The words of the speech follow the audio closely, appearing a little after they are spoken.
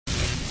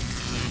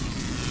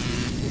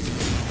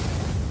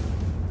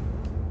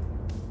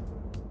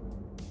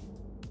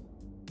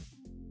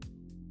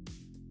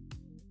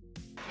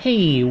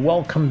Hey,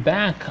 welcome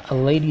back,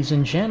 ladies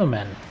and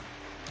gentlemen.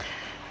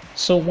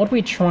 So what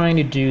we're trying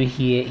to do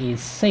here is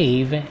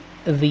save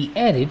the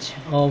edit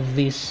of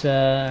this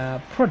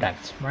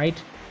product, right?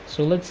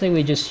 So let's say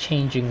we're just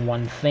changing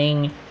one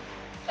thing.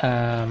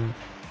 Of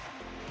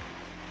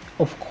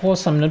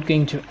course, I'm not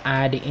going to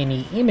add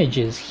any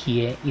images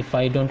here if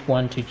I don't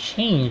want to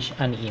change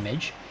an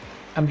image.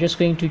 I'm just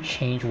going to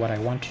change what I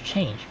want to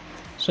change.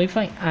 So if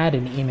I add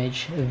an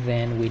image,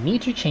 then we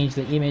need to change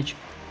the image.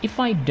 If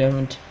I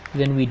don't,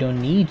 then we don't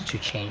need to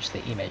change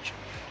the image.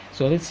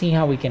 So let's see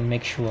how we can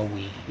make sure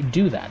we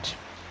do that.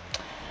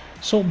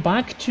 So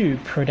back to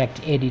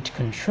product edit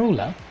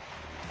controller.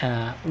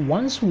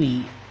 Once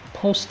we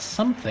post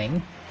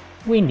something,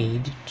 we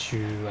need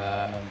to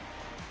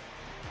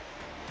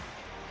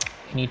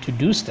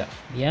do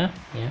stuff. Yeah.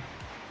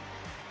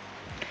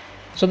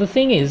 So the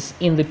thing is,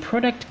 in the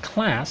product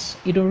class,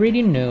 it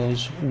already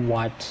knows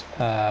what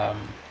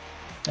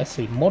let's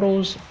say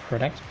models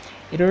product.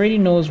 It already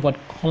knows what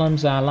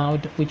columns are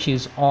allowed, which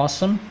is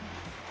awesome.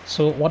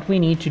 So what we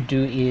need to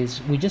do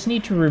is we just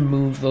need to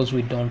remove those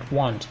we don't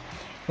want.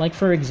 Like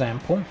for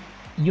example,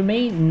 you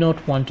may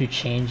not want to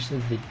change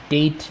the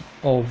date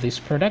of this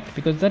product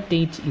because that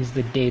date is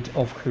the date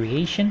of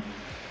creation.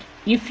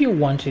 If you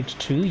wanted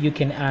to, you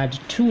can add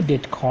two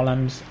date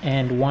columns,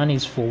 and one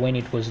is for when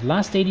it was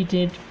last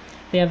edited,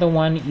 the other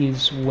one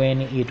is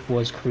when it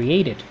was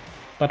created.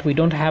 But we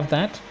don't have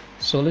that,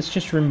 so let's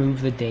just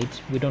remove the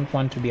date. We don't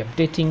want to be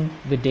updating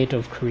the date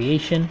of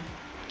creation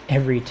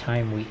every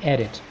time we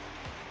edit.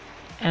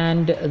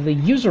 And the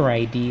user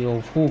ID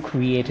of who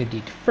created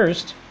it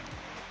first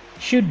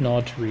should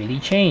not really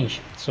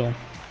change, so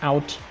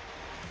out.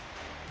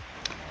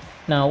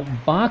 Now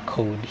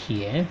barcode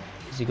here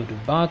is equal to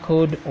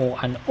barcode or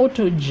an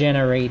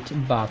auto-generate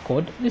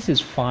barcode. This is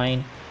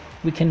fine,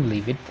 we can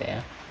leave it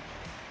there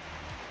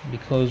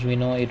because we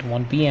know it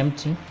won't be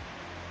empty.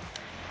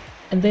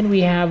 And then we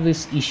have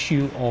this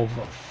issue of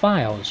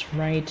files,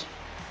 right?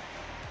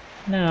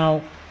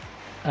 Now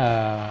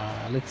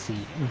let's see,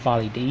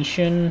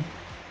 validation,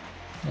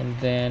 and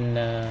then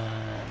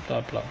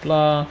blah blah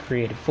blah,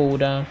 create a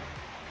folder,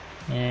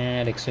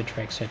 and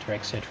etc.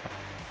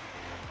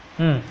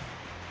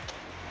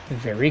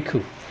 Very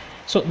cool.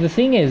 So the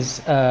thing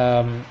is,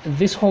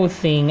 this whole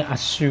thing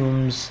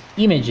assumes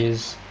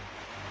images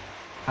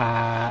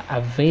are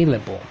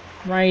available,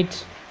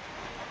 right?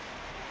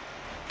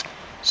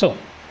 So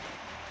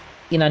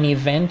in an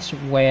event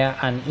where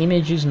an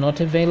image is not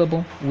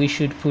available, we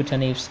should put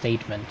an if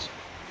statement.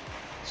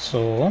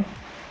 So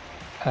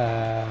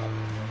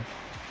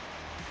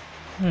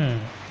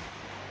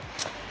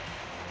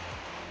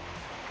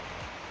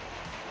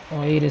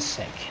wait a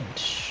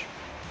second.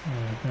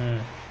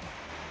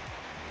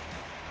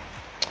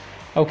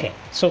 Okay,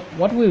 so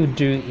what we'll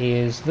do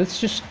is, let's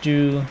just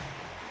do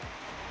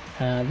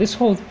this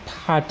whole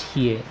part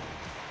here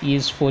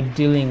is for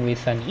dealing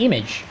with an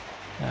image,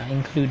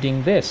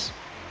 including this.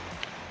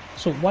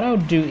 So what I'll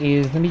do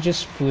is, let me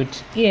just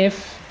put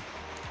if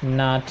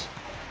not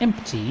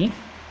empty,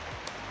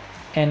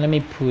 and let me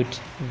put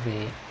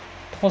the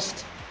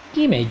post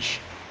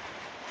image.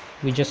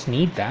 We just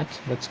need that,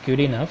 that's good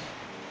enough.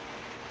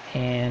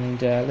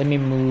 And let me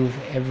move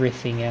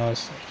everything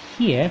else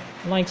here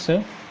like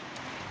so.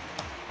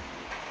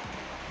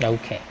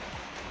 Okay,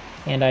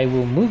 and I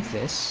will move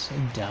this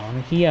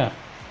down here.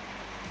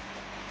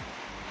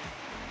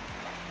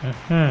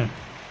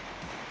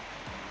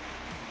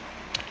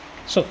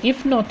 So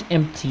if not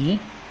empty,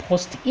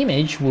 post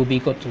image will be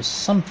equal to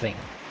something.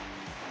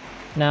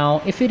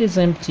 Now if it is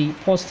empty,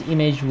 post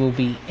image will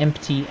be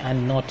empty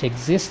and not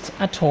exist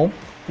at all,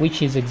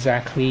 which is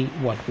exactly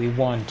what we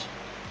want.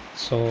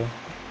 So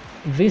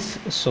this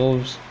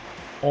solves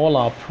all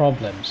our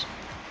problems,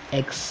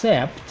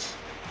 except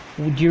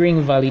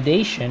during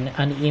validation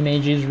an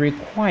image is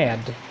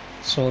required.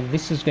 So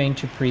this is going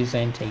to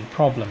present a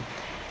problem.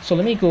 So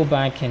let me go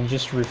back and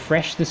just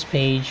refresh this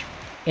page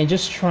and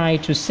just try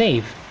to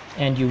save,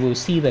 and you will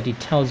see that it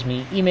tells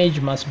me image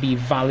must be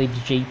valid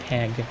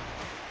JPEG,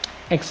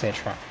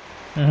 etc.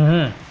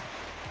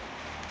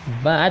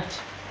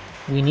 But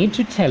we need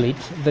to tell it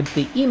that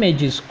the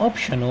image is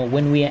optional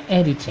when we are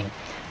editing.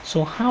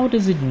 So how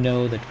does it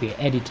know that we are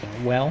editing?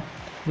 Well,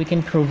 we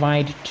can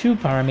provide two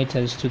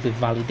parameters to the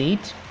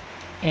validate,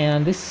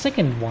 and the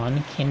second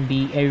one can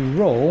be a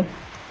row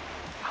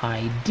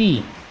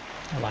ID,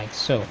 like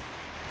so.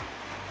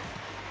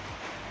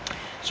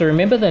 So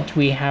remember that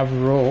we have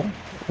row,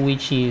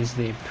 which is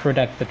the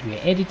product that we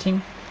are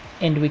editing,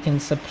 and we can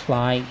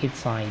supply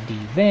its ID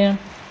there.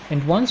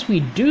 And once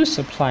we do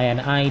supply an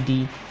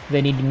ID,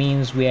 then it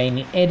means we are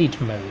in edit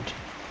mode.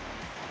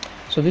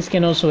 So this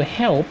can also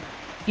help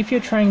if you're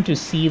trying to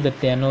see that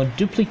there are no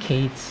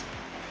duplicates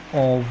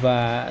of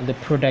the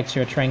products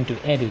you're trying to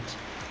edit.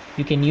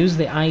 You can use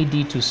the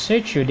ID to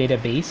search your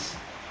database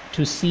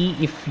to see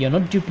if you're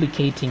not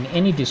duplicating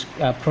any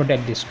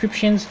product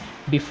descriptions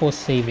before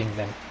saving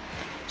them.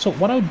 So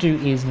what I'll do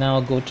is now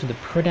go to the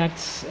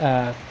products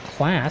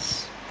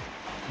class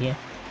here.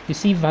 You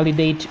see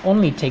validate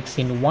only takes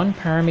in one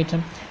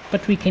parameter.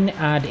 but we can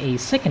add a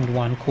second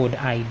one called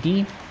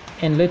ID,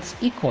 and let's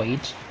equal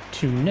it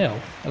to no,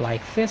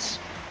 like this,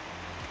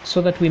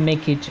 so that we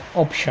make it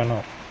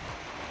optional.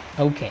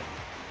 Okay,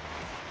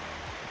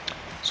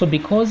 so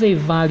because a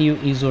value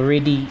is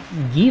already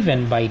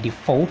given by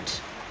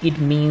default, it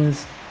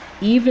means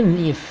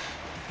even if,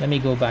 let me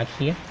go back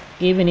here,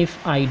 even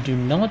if I do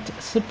not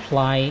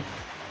supply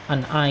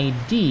an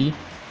ID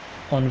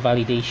on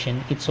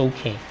validation, it's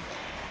okay,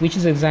 which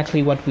is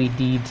exactly what we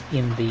did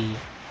in the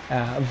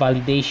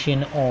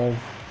validation of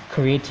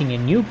creating a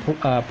new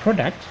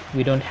product.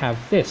 We don't have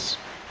this,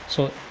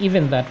 so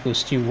even that will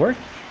still work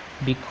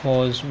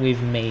because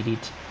we've made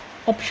it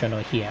optional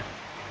here.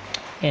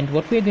 And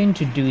what we're going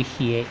to do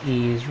here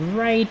is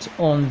right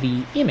on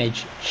the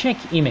image, check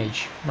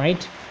image,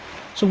 right?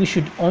 So we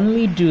should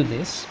only do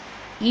this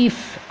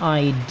if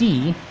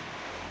ID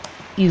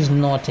is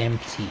not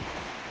empty.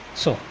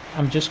 So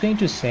I'm just going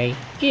to say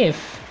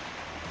if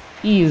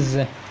is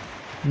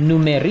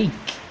numeric,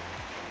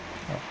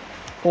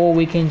 or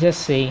we can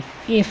just say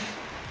if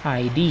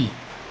ID.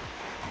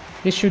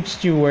 This should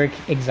still work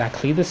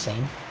exactly the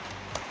same.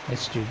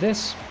 Let's do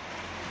this.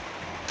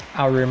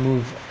 I'll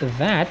remove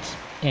that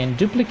and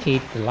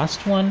duplicate the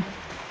last one,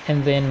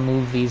 and then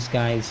move these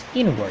guys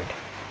inward.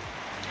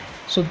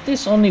 So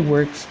this only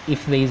works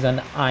if there is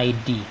an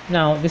ID.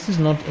 Now this is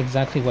not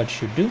exactly what it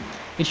should do.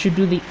 It should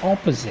do the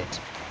opposite.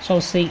 So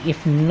I'll say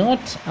if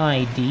not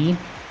ID,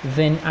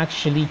 then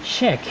actually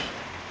check.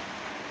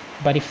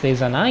 But if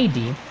there's an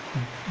ID,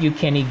 you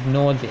can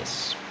ignore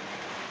this.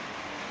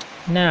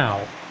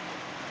 Now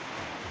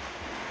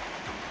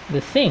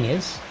the thing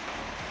is,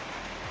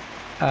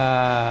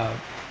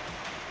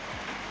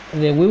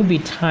 there will be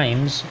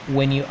times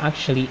when you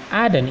actually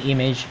add an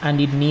image and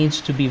it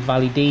needs to be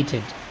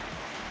validated.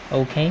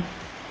 Okay,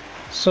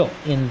 so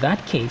in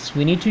that case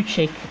we need to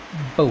check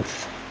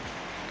both.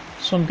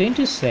 So I'm going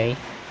to say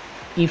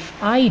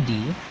if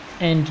ID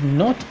and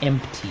not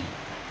empty,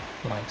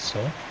 like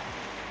so.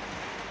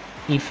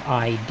 If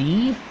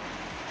ID,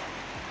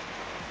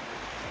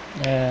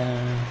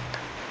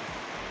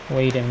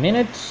 wait a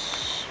minute.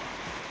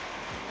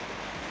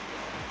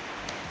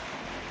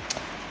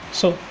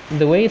 So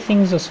the way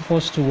things are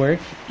supposed to work,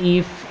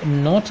 if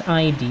not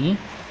ID,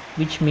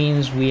 which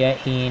means we are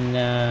in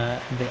the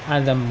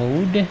other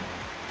mode,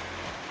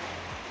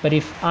 but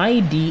if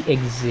ID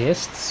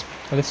exists,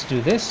 let's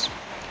do this.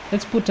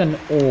 Let's put an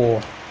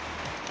or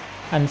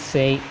and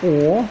say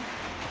or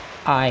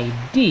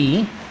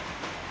ID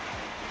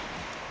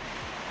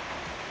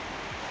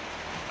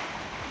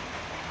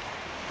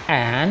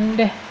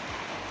and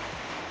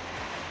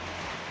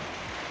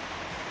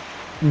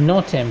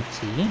not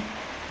empty.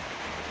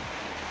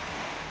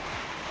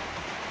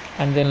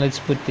 And then let's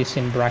put this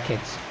in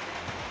brackets.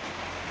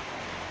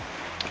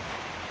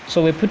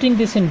 So we're putting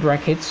this in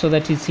brackets so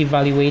that it's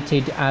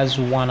evaluated as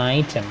one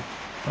item,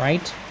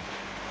 right?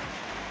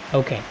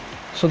 Okay,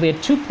 so there are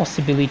two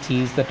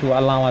possibilities that will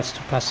allow us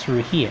to pass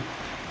through here.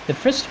 The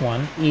first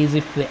one is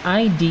if the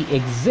ID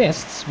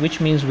exists,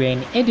 which means we're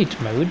in edit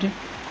mode,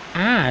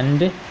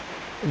 and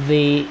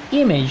the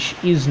image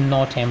is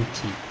not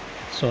empty.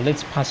 So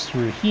let's pass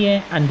through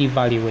here and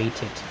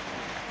evaluate it.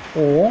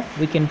 Or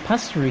we can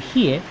pass through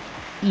here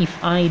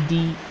if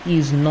ID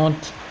is not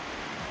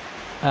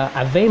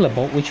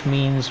available, which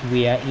means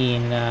we are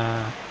in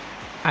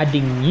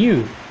adding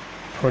new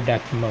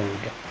product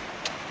mode.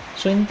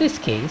 So in this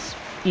case,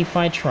 if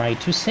I try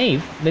to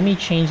save, let me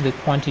change the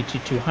quantity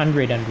to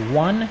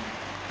 101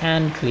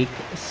 and click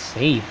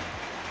save.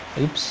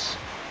 Oops.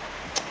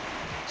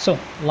 So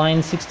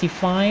line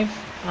 65,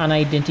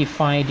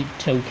 unidentified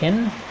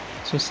token.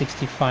 So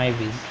 65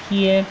 is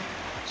here.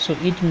 So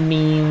it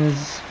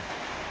means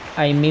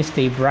I missed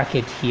a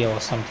bracket here or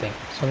something.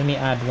 So let me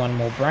add one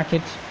more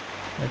bracket.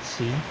 Let's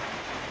see.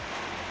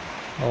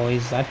 Oh,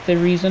 is that the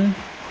reason?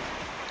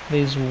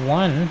 There's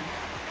 1,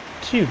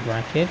 2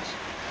 bracket.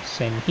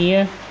 Same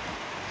here.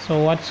 So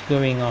what's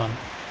going on?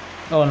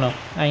 Oh no,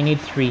 I need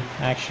 3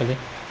 actually,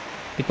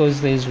 because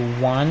there's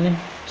 1,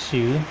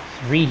 2,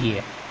 3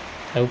 here.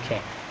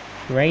 Okay,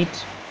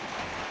 great.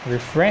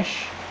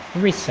 Refresh,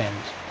 resend.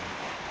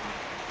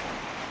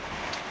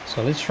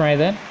 So let's try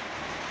that.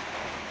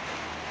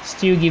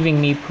 Still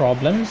giving me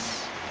problems.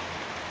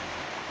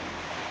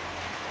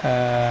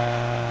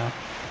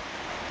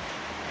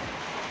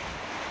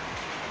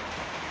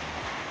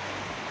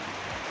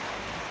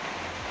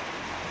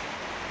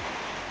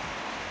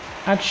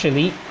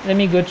 Actually, let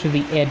me go to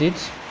the edit,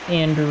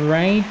 and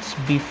right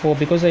before,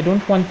 because I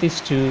don't want this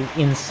to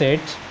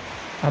insert,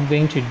 I'm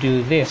going to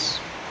do this.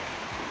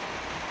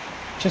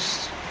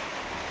 Just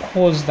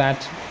pause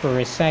that for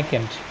a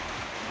second.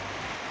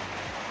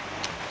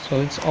 So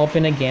let's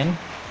open again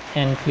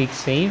and click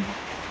save.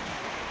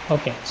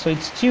 Okay, so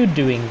it's still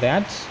doing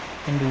that.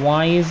 And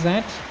why is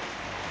that?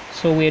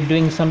 So we're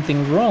doing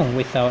something wrong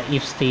with our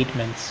if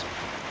statements.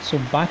 So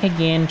back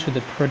again to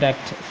the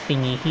product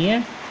thingy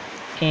here.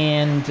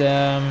 And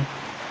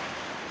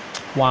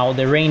wow,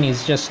 the rain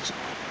is just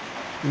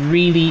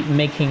really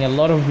making a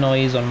lot of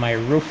noise on my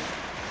roof.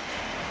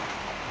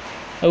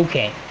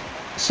 Okay,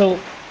 so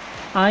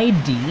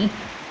ID,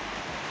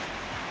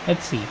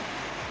 let's see,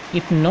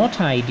 if not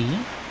ID,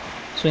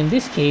 so in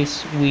this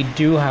case we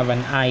do have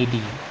an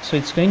ID, so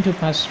it's going to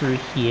pass through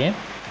here.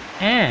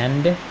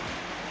 And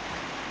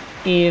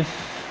if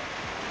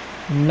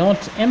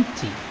not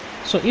empty,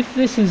 so if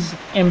this is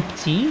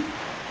empty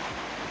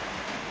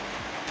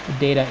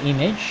data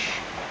image,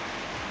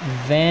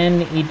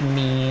 then it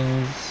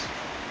means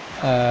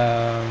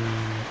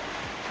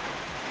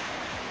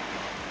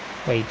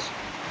wait,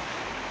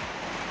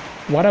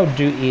 what I'll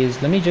do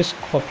is, let me just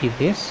copy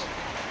this,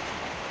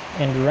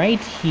 and right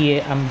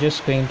here I'm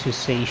just going to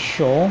say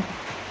show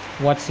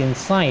what's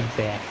inside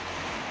there.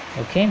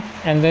 Okay,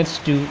 and let's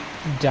do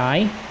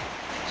die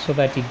so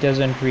that it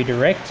doesn't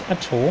redirect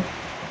at all,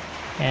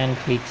 and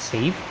click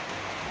save.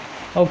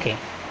 Okay,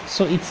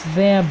 so it's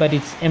there but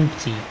it's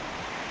empty,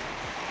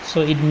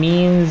 so it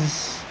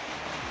means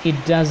it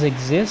does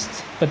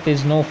exist but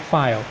there's no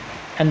file,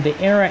 and the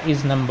error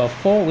is number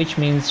 4, which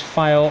means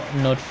file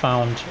not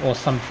found or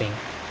something.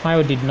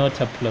 File did not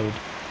upload.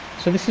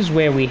 So this is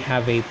where we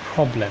have a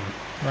problem,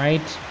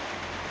 right?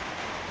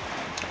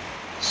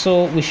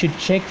 So we should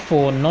check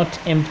for not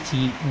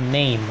empty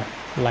name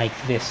like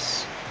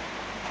this.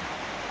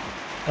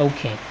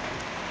 Okay,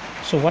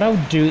 so what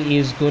I'll do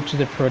is go to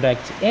the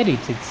product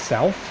edit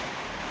itself,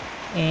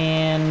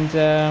 and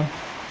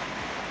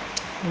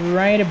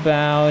right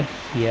about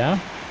here,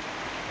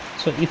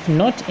 so if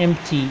not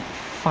empty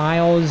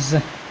files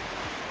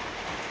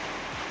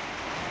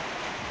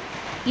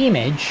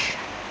image,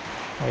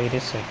 wait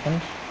a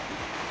second,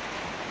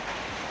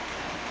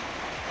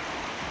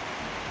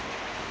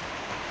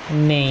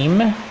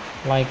 name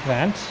like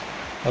that.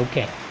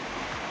 Okay,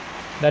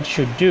 that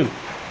should do.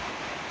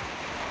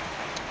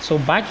 So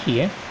back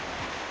here,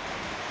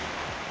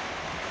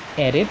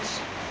 edit,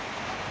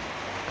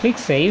 click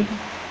save.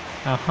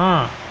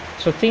 Aha,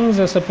 so things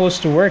are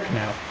supposed to work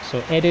now.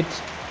 So edit,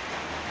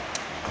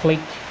 click,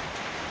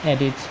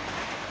 edit,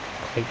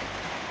 click.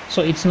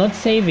 So it's not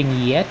saving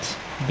yet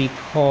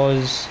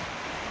because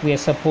we are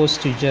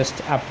supposed to just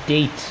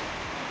update.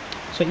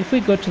 So if we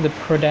go to the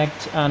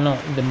product,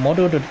 the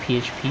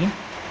model.php,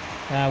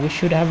 we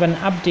should have an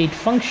update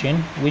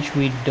function, which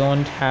we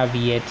don't have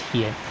yet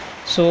here.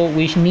 So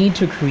we need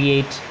to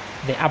create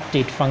the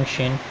update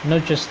function,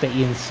 not just the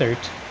insert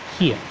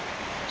here.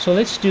 So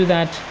let's do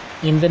that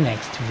in the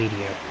next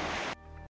video.